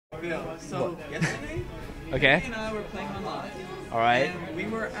Phil. So yesterday, Okay. Pepe and I were playing online. All right. And we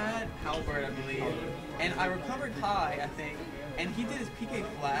were at Halbert, I believe. And I recovered high, I think. And he did his PK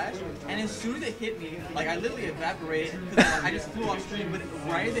flash, and as soon as it hit me, like I literally evaporated because I just flew off stream. But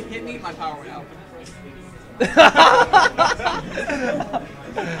right as it hit me, my power went out.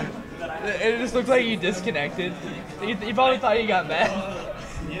 It just looks like you disconnected. You probably thought you got mad.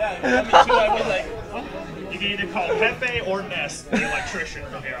 Yeah, me too. I was like, what? You can either call Pepe or Ness the electrician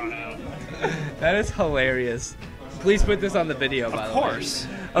from here on out. That is hilarious. Please put this on the video, by the way. Of course.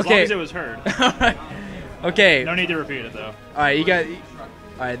 As Okay. long as it was heard. Alright. Okay. No need to repeat it, though. Alright, you got...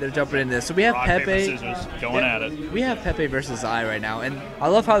 Alright, they're jumping in this. So we have Rock, Pepe... paper, scissors. Going at it. We have Pepe versus Zai right now, and I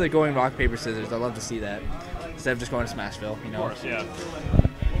love how they're going rock, paper, scissors. I love to see that. Instead of just going to Smashville, you know? Of course, yeah.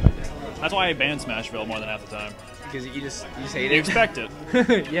 That's why I banned Smashville more than half the time. Because you just hate it. You expect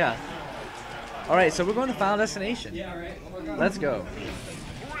it. Yeah. Alright, so we're going to Final Destination. Let's go.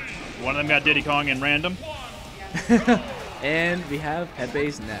 One of them got Diddy Kong in random. And we have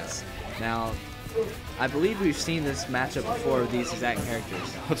Pepe's Ness. Now, I believe we've seen this matchup before with these exact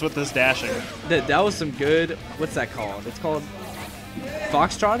characters. What's with this dashing? That was some good... What's that called? It's called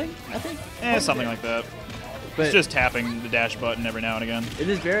foxtrotting, I think? Something like that. But It's just tapping the dash button every now and again. it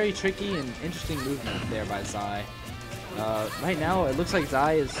is very tricky and interesting movement there by Zai. Right now, it looks like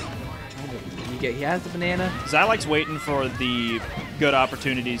Zai is trying to... He has the banana. Zai likes waiting for the good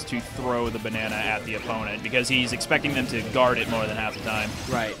opportunities to throw the banana at the opponent because he's expecting them to guard it more than half the time.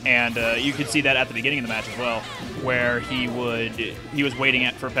 Right. And you could see that at the beginning of the match as well, where he was waiting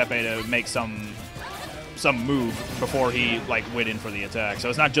for Pepe to make some move before he went in for the attack. So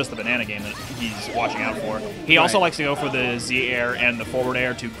it's not just the banana game that he's watching out for. He also likes to go for the Z air and the forward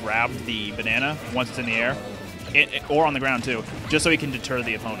air to grab the banana once it's in the air. Or on the ground too, just so he can deter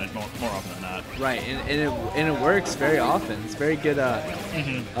the opponent more often than not. Right, and it works very often. It's very good,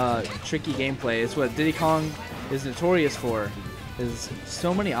 tricky gameplay. It's what Diddy Kong is notorious for. There's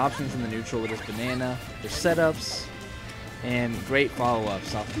so many options in the neutral with this banana. There's setups and great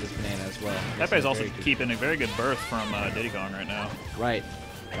follow-ups off of this banana as well. Pepe's also keeping a very good berth from Diddy Kong right now. Right,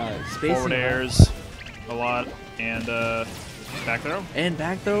 spacing Forward airs a lot and. Back throw? And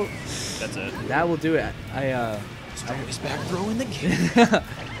back throw. That's it. That will do it. Strongest back throw in the game.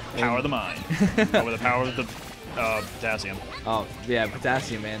 Power of the mind. With the power of the potassium. Oh, yeah,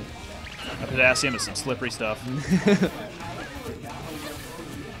 potassium, man. Potassium is some slippery stuff.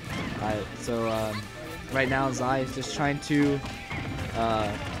 Alright, so right now Zai is just trying to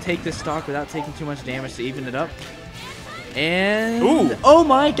take this stock without taking too much damage to even it up. And ooh! Oh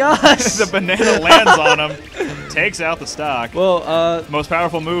my gosh! The banana lands on him, takes out the stock. Well, most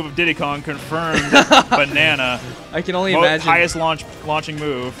powerful move of Diddy Kong confirmed. Banana. I can only imagine. Highest launching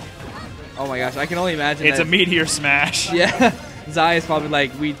move. Oh my gosh! I can only imagine. It's a meteor smash. Yeah, Zai is probably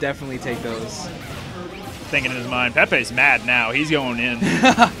like, we definitely take those. Thinking in his mind, Pepe's mad now. He's going in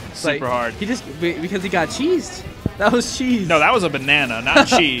super hard. He just because he got cheesed. That was cheese. No, that was a banana, not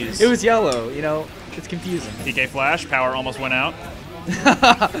cheese. It was yellow. You know. It's confusing. PK flash, power almost went out.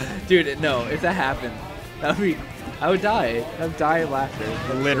 Dude, no, if that happened, I would die. I would die of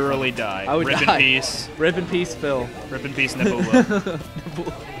laughter. Literally die. I would Rip die. in peace. Rip in peace, Phil. Rip in peace, Nebula.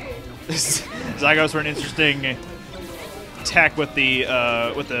 Zai goes for an interesting tech with the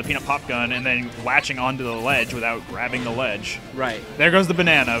peanut pop gun and then latching onto the ledge without grabbing the ledge. Right. There goes the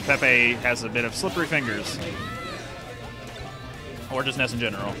banana. Pepe has a bit of slippery fingers. Or just Ness in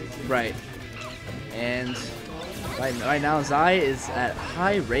general. Right. And right now Zai is at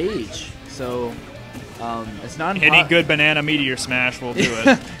high rage, so it's not any good banana meteor smash will do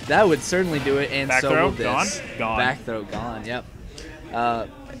it. That would certainly do it, and back so throw will this. gone. Back throw gone. Yep.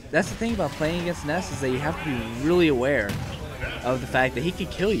 That's the thing about playing against Ness is that you have to be really aware of the fact that he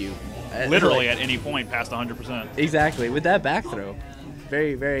could kill you. Literally at any point past 100%. Exactly with that back throw,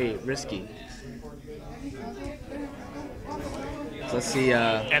 very very risky. Let's see.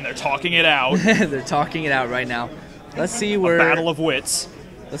 And they're talking it out. They're talking it out right now. Let's see where. A battle of wits.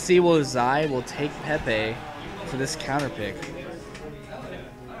 Let's see where Zai will take Pepe for this counter pick.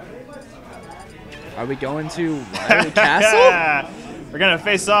 Are we going to Castle? We're gonna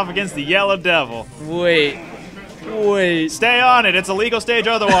face off against the Yellow Devil. Wait. Stay on it. It's a legal stage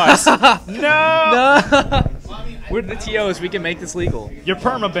otherwise. No. We're the TOs. We can make this legal. You're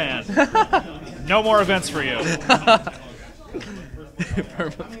perma-banned. No more events for you.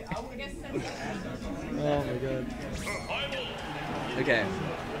 Oh my god. Okay.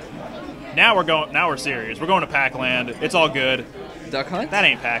 Now we're serious. We're going to Pac-Land. It's all good. Duck Hunt? That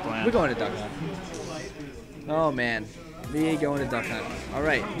ain't Pac-Land. We're going to Duck Hunt. Oh man. We going to Duck Hunt.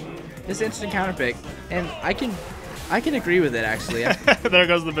 Alright. This is an interesting counter pick. And I I can agree with it, actually. There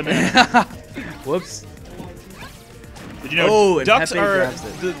goes the banana. Whoops. Did you know Oh, ducks Pepe are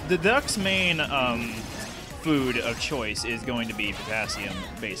grabs it. the duck's main food of choice is going to be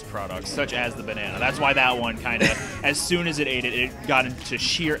potassium-based products, such as the banana. That's why that one kind of, as soon as it ate it, it got into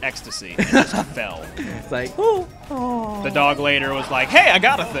sheer ecstasy and just fell. It's like, oh. The dog later was like, "Hey, I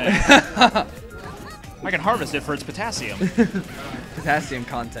got a thing. I can harvest it for its potassium." Potassium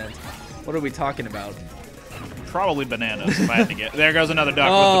content. What are we talking about? Probably bananas, if I had to get. There goes another duck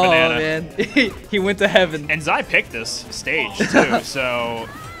with the banana. Man. He went to heaven. And Zai picked this stage, too, so...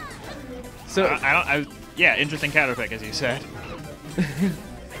 yeah, interesting counter pick, as you said.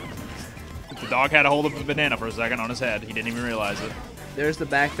 The dog had a hold of the banana for a second on his head. He didn't even realize it. There's the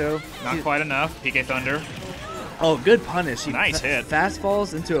back throw. Not quite enough. PK Thunder. Oh, good punish. He Nice hit. Fast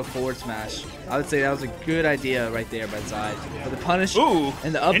falls into a forward smash. I would say that was a good idea right there by Zai. But the punish Ooh,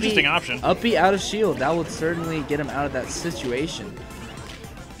 and the upbeat, interesting option. Upbeat out of shield, that would certainly get him out of that situation.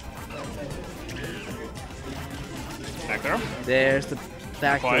 Back throw. There's the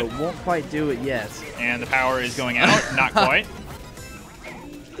back throw. Quite. Won't quite do it yet. And the power is going out. Not quite.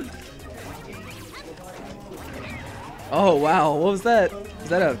 Oh, wow. What was that? Was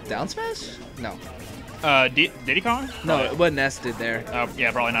that a down smash? No. Diddy Kong? No, what Ness did there. Oh,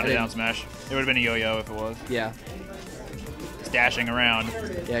 yeah, probably not a down smash. It would have been a yo-yo if it was. Yeah. It's dashing around.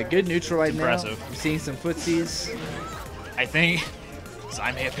 Yeah, good neutral right Impressive. now. I'm seeing some footsies. I think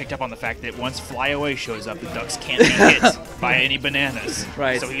I may have picked up on the fact that once Flyaway shows up, the ducks can't be hit by any bananas.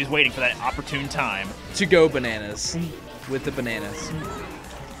 Right. So he was waiting for that opportune time. To go bananas. With the bananas.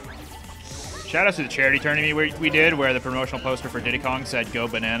 Shout out to the charity tournament we did, where the promotional poster for Diddy Kong said "Go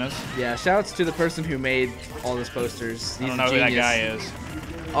Bananas." Yeah, shoutouts to the person who made all those posters. I don't know who that guy is.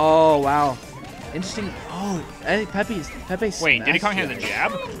 Oh, wow. Interesting. Oh, Pepe. Wait, Diddy Kong has a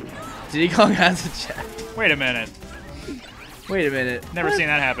jab? Diddy Kong has a jab. Wait a minute. Wait a minute. Never What? seen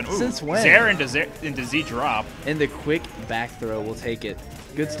that happen. Ooh, Since when? Zair into Z drop. And the quick back throw will take it.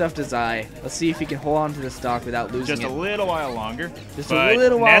 Good stuff to Zai. Let's see if he can hold on to the stock without losing Just a little while longer. Just but a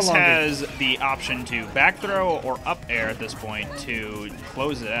little while Ness longer. has the option to back throw or up air at this point to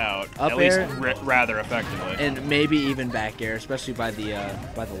close it out, Up at least air. rather effectively. And maybe even back air, especially by the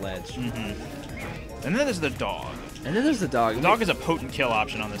ledge. And then there's the dog. And then there's the dog. The dog is a potent kill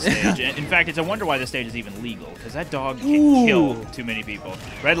option on this stage. In fact, it's a wonder why this stage is even legal, because that dog can Ooh. kill too many people.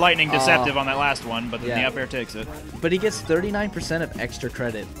 Red Lightning deceptive on that last one, but then yeah. the up air takes it. But he gets 39% of extra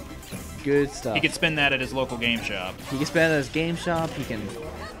credit. Good stuff. He could spend that at his local game shop. He can spend it at his game shop. He can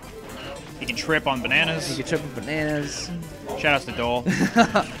trip on bananas. trip with bananas. Shoutouts to Dole.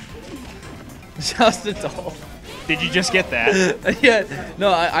 Just a doll. Did you just get that? Yeah.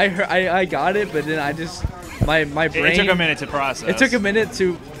 No, I got it, but then I just my brain. It took a minute to process. It took a minute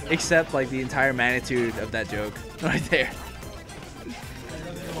to accept like the entire magnitude of that joke right there.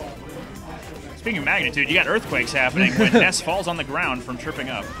 Speaking of magnitude, you got earthquakes happening when Ness falls on the ground from tripping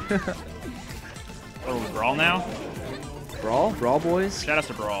up. Oh, Brawl now? Brawl boys. Shoutouts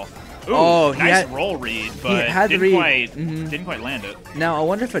to Brawl. Ooh, Oh, nice roll read, but had the didn't read. didn't quite land it. Now I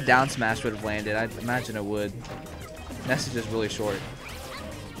wonder if a down smash would have landed. I imagine it would. Ness is just really short.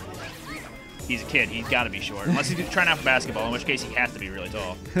 He's a kid. He's got to be short. Unless he's trying out for basketball, in which case he has to be really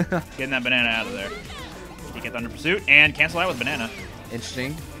tall. Getting that banana out of there. He gets under pursuit and cancel out with banana.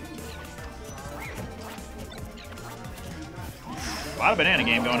 Interesting. A lot of banana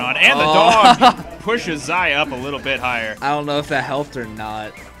game going on. And the dog pushes Zai up a little bit higher. I don't know if that helped or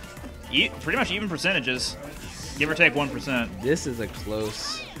not. Pretty much even percentages. Give or take 1%. This is a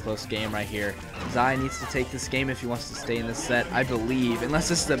close game right here. Zai needs to take this game if he wants to stay in this set, I believe. Unless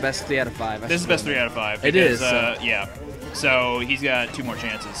this is the best 3 out of 5. This is best 3 out of 5. It because, is. So. Yeah. So he's got 2 more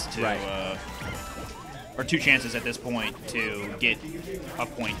chances to, Right. Or 2 chances at this point to get a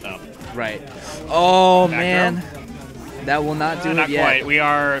point up. Right. Oh, Back man. That will not do it Not yet. quite. We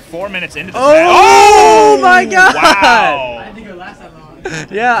are 4 minutes into this Oh, match. oh my God! Wow! I didn't think it would last that long.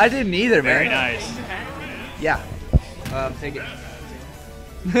 Yeah, I didn't either, man. Very nice. Yeah. Take it.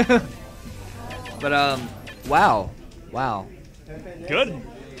 But wow. Good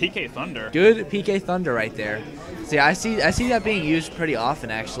PK Thunder. Good PK Thunder right there. See, I see that being used pretty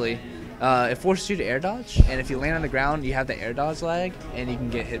often actually. It forces you to air dodge, and if you land on the ground, you have the air dodge lag, and you can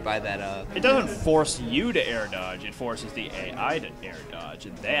get hit by that. It doesn't force you to air dodge. It forces the AI to air dodge,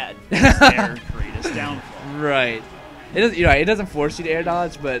 and that is their greatest downfall. Right. It doesn't. You're right. It doesn't force you to air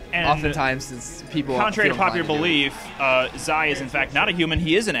dodge, but And oftentimes it's people. Contrary to feel popular inclined to do it. belief, Zai is in fact not a human.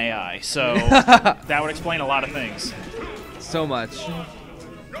 He is an AI, so that would explain a lot of things. So much.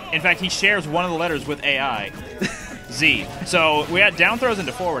 In fact, he shares one of the letters with AI. Z. So we had down throws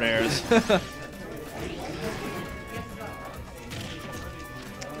into forward airs.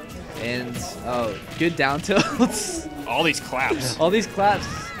 And good down tilts. All these claps. All these claps.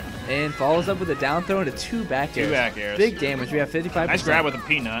 And follows up with a down throw into 2 back airs. 2 back airs. Big damage. We have 55%. Nice grab with a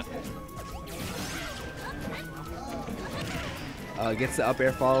peanut. Gets the up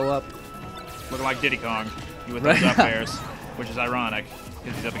air follow up. Looking like Diddy Kong with those up airs, which is ironic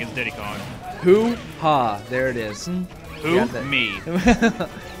because he's up against Diddy Kong. Hoo-ha. There it is. Who? Me.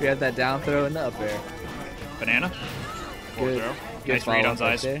 We have that down throw and the up air. Banana. Forward throw. Good Nice read on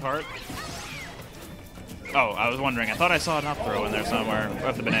follow-up Zai's part. Oh, I was wondering. I thought I saw an up throw in there somewhere.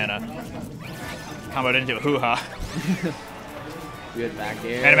 Up the banana. Comboed into a hoo-ha. Good back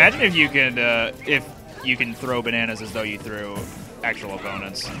air. And imagine if you can throw bananas as though you threw actual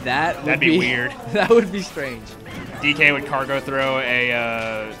opponents. That'd be weird. That would be strange. DK would cargo throw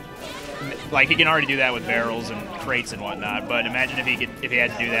a like he can already do that with barrels and crates and whatnot. But imagine if he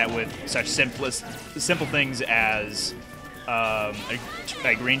had to do that with such simple things as a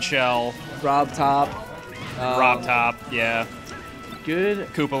green shell, Rob top. Yeah. Good.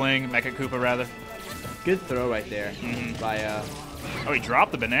 Koopaling, Mecha Koopa rather. Good throw right there by. Oh, he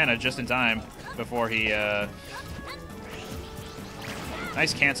dropped the banana just in time before he.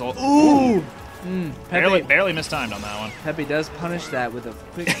 Nice cancel. Ooh. Barely mistimed on that one. Pepe does punish that with a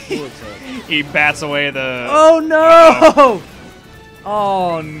quick forward tilt. He bats away the. Oh no!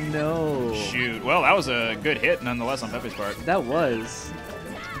 Oh no! Shoot. Well, that was a good hit nonetheless on Pepe's part. That was.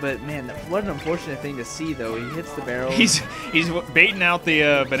 But man, what an unfortunate thing to see though. He hits the barrel. He's baiting out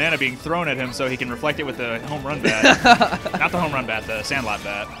the banana being thrown at him so he can reflect it with the home run bat. Not the home run bat, the Sandlot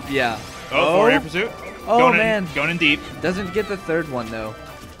bat. Yeah. Oh, forward air pursuit. Oh man. Going in deep. Doesn't get the third one though.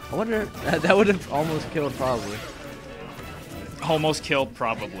 I wonder, that would have almost killed probably. Almost killed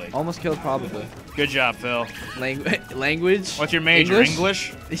probably. Almost killed probably. Good job, Phil. Language? What's your major?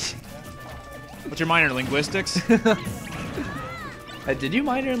 English? What's your minor? Linguistics? Did you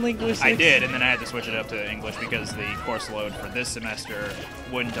minor in linguistics? I did, and then I had to switch it up to English because the course load for this semester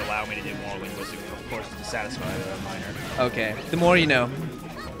wouldn't allow me to do more linguistic courses to satisfy the minor. Okay. The more you know.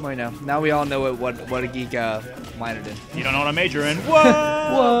 The more you know. Now we all know what a geek minored in. You don't know what I major in.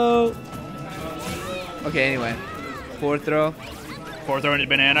 Whoa! Whoa! Okay, anyway. Forward throw. Forward throw into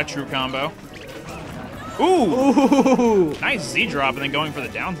banana, true combo. Ooh! Ooh! Nice Z drop and then going for the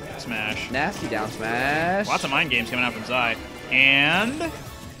down smash. Nasty down smash. Lots of mind games coming out from Zai. And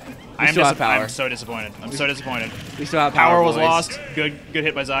I'm so disappointed. I'm so disappointed. We still have power was boys. lost. Good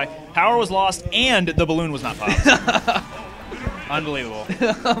hit by Zai. Power was lost and the balloon was not popped. Unbelievable.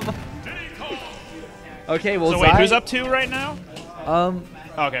 Okay, well, so wait, Zai, who's up 2 right now?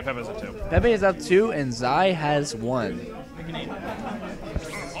 Okay, Pepe's up 2. Pepe is up 2 and Zai has 1.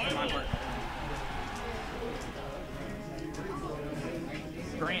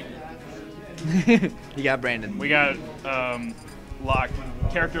 You got Brandon. We got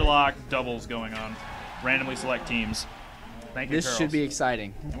character lock doubles going on. Randomly select teams. Thank you, This Curls. should be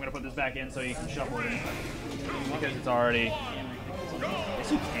exciting. I'm gonna put this back in so you can shuffle it in because it's already.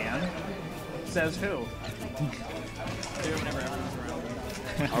 Yes, you can. Says who?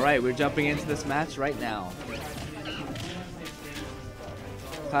 All right, we're jumping into this match right now.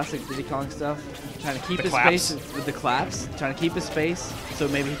 Classic Diddy Kong stuff. Trying to keep his space with the claps. Trying to keep his space so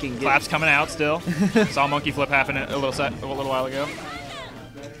maybe he can get. Claps coming out still. Saw monkey flip happen a little while ago.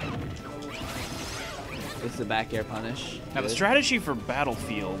 It's the back air punish. Now the strategy for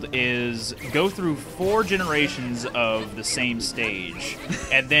Battlefield is go through 4 generations of the same stage,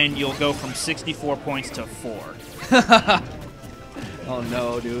 and then you'll go from 64 points to 4. Oh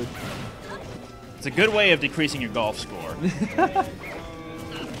no, dude. It's a good way of decreasing your golf score.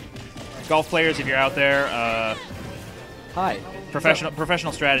 Golf players, if you're out there, hi.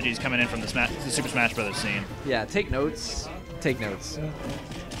 Professional strategies coming in from the Super Smash Brothers scene. Yeah, take notes. Take notes.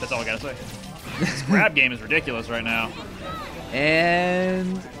 That's all I gotta say. This grab game is ridiculous right now.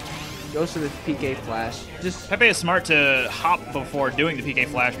 And goes to the PK flash. Just Pepe is smart to hop before doing the PK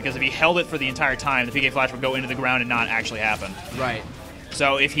flash because if he held it for the entire time, the PK flash would go into the ground and not actually happen. Right.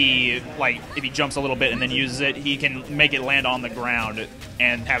 So if he jumps a little bit and then uses it, he can make it land on the ground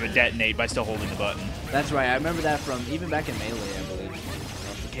and have it detonate by still holding the button. That's right. I remember that from even back in Melee, I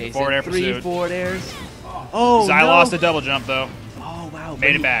believe. Okay, forward air 3 pursuit. forward airs. Oh, Zai no. lost a double jump though. Oh wow.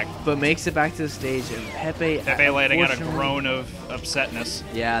 Made it back. But makes it back to the stage and Pepe letting out a groan of upsetness.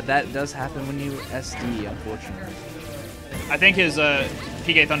 Yeah, that does happen when you SD, unfortunately. I think his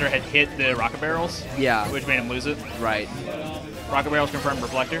PK Thunder had hit the rocket barrels. Yeah. Which made him lose it. Right. Rocket barrels confirmed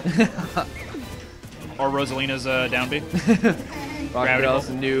reflector. Or Rosalina's down B. Rocket barrels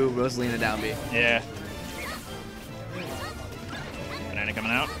new Rosalina down B. Yeah. Banana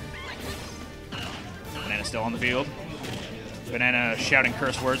coming out. Banana still on the field. Banana shouting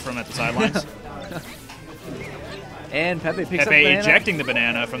curse words from at the sidelines. And Pepe picks up Pepe banana, ejecting the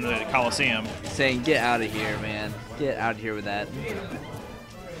banana from the Coliseum. saying, "Get out of here, man. Get out of here with that."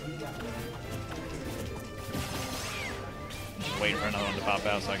 Just waiting for another one to pop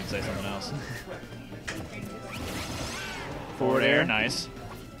out so I can say something else. Forward air. Nice.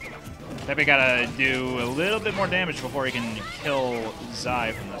 Pepe gotta do a little bit more damage before he can kill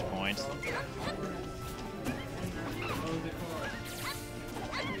Zai from this point.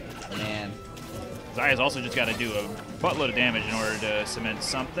 Man. Zai has also just got to do a buttload of damage in order to cement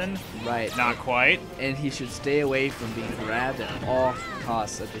something. Right. Not quite. And he should stay away from being grabbed at all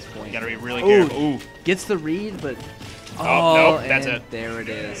costs at this point. Got to be really careful. Ooh. Gets the read, but Oh, nope, that's and it. There it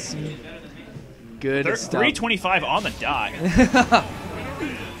is. Good stuff. 325 on the dot.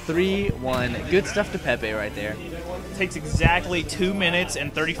 3-1. Good stuff to Pepe right there. Takes exactly 2 minutes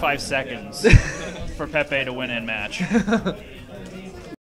and 35 seconds for Pepe to win in match.